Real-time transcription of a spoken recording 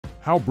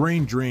How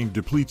brain drain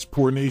depletes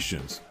poor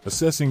nations,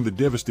 assessing the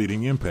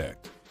devastating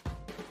impact.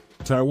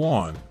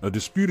 Taiwan, a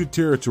disputed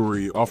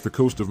territory off the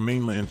coast of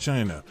mainland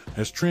China,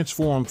 has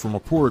transformed from a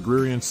poor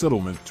agrarian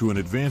settlement to an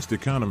advanced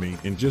economy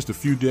in just a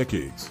few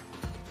decades.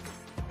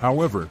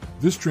 However,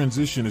 this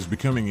transition is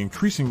becoming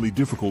increasingly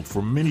difficult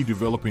for many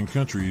developing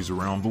countries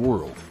around the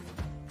world.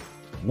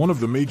 One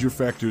of the major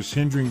factors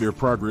hindering their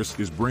progress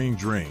is brain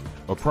drain,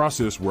 a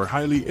process where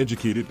highly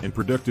educated and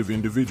productive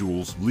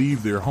individuals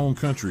leave their home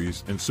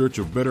countries in search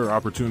of better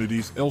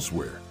opportunities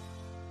elsewhere.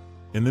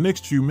 In the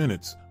next few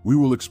minutes, we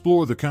will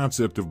explore the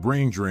concept of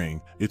brain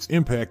drain, its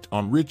impact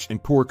on rich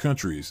and poor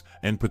countries,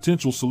 and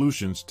potential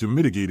solutions to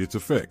mitigate its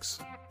effects.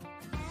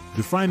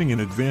 Defining an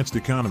advanced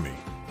economy.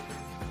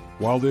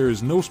 While there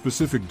is no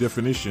specific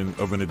definition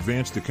of an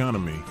advanced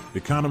economy,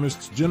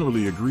 economists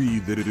generally agree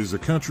that it is a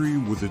country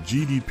with a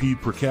GDP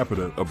per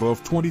capita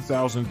above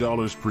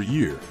 $20,000 per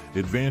year,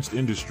 advanced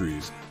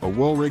industries, a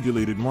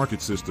well-regulated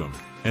market system,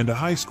 and a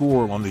high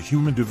score on the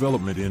Human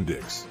Development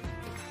Index.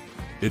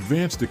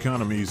 Advanced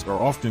economies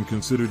are often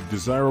considered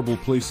desirable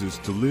places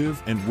to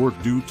live and work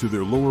due to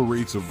their lower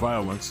rates of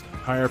violence,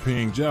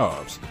 higher-paying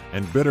jobs,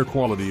 and better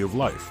quality of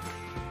life.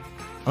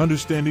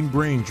 Understanding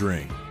brain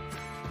drain.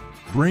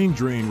 Brain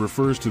drain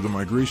refers to the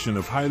migration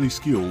of highly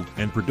skilled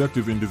and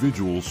productive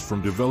individuals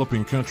from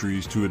developing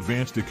countries to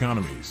advanced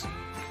economies.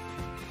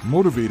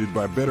 Motivated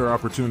by better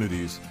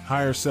opportunities,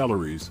 higher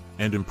salaries,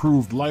 and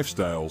improved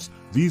lifestyles,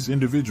 these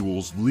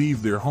individuals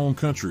leave their home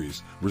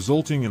countries,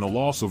 resulting in a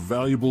loss of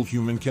valuable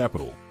human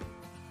capital.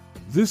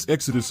 This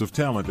exodus of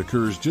talent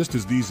occurs just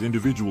as these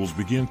individuals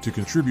begin to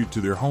contribute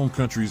to their home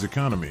country's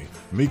economy,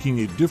 making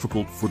it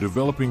difficult for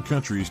developing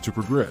countries to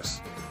progress.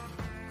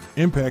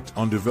 Impact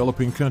on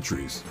developing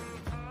countries.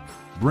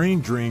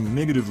 Brain drain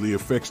negatively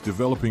affects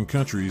developing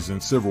countries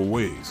in several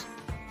ways.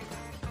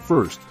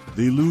 First,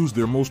 they lose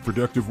their most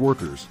productive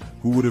workers,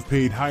 who would have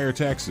paid higher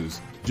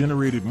taxes,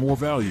 generated more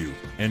value,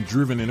 and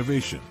driven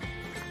innovation.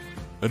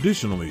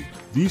 Additionally,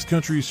 these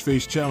countries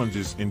face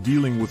challenges in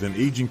dealing with an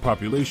aging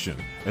population,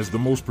 as the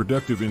most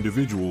productive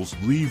individuals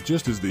leave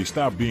just as they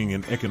stop being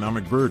an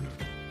economic burden.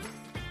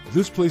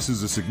 This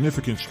places a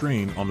significant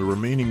strain on the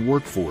remaining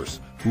workforce,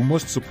 who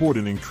must support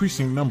an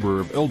increasing number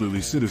of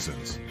elderly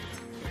citizens.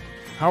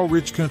 How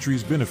rich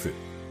countries benefit.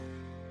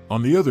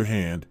 On the other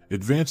hand,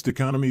 advanced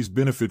economies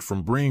benefit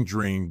from brain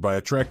drain by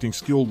attracting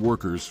skilled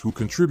workers who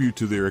contribute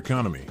to their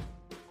economy.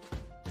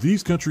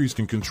 These countries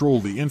can control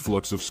the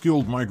influx of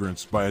skilled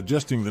migrants by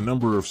adjusting the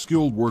number of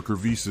skilled worker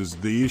visas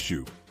they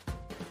issue.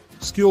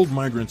 Skilled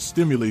migrants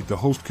stimulate the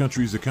host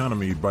country's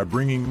economy by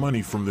bringing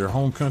money from their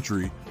home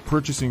country,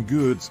 purchasing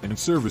goods and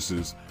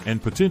services,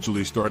 and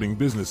potentially starting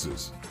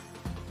businesses.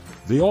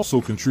 They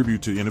also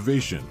contribute to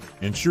innovation,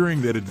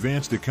 ensuring that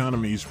advanced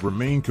economies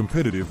remain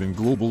competitive in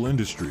global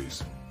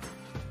industries.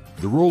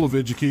 The role of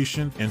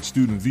education and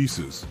student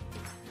visas.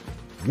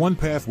 One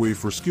pathway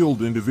for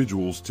skilled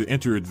individuals to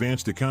enter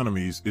advanced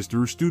economies is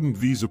through student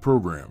visa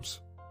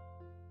programs.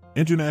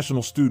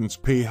 International students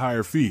pay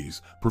higher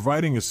fees,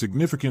 providing a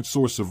significant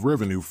source of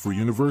revenue for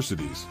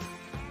universities.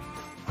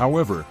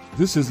 However,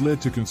 this has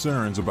led to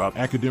concerns about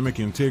academic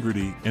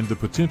integrity and the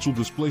potential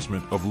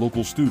displacement of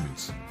local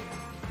students.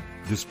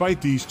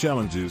 Despite these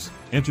challenges,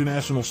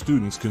 international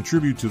students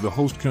contribute to the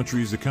host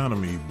country's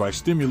economy by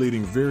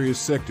stimulating various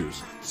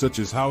sectors, such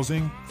as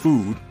housing,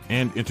 food,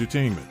 and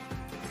entertainment.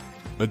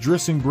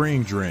 Addressing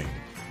brain drain.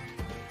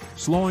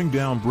 Slowing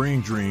down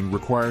brain drain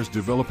requires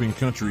developing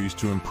countries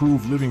to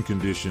improve living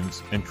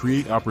conditions and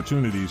create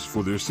opportunities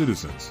for their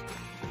citizens.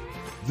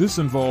 This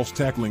involves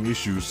tackling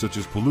issues such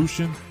as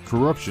pollution,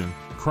 corruption,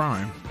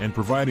 crime, and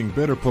providing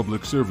better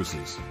public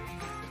services.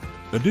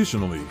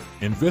 Additionally,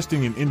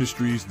 investing in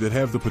industries that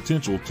have the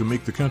potential to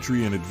make the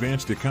country an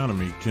advanced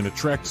economy can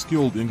attract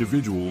skilled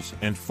individuals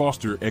and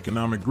foster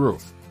economic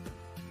growth.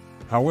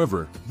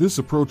 However, this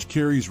approach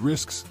carries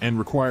risks and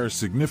requires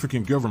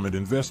significant government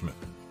investment.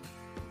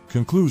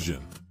 Conclusion.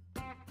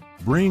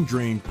 Brain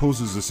drain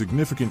poses a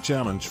significant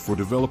challenge for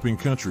developing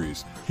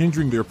countries,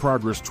 hindering their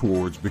progress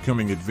towards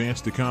becoming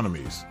advanced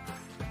economies.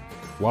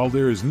 While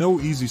there is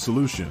no easy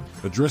solution,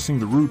 addressing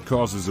the root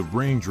causes of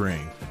brain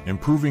drain,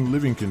 improving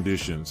living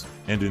conditions,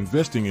 and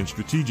investing in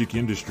strategic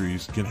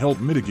industries can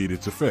help mitigate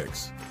its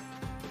effects.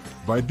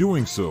 By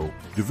doing so,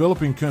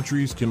 developing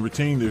countries can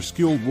retain their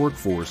skilled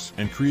workforce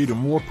and create a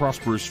more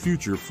prosperous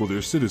future for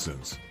their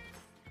citizens.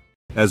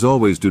 As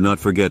always, do not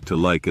forget to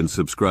like and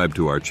subscribe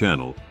to our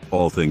channel,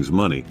 All Things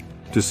Money,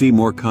 to see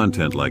more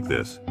content like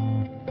this.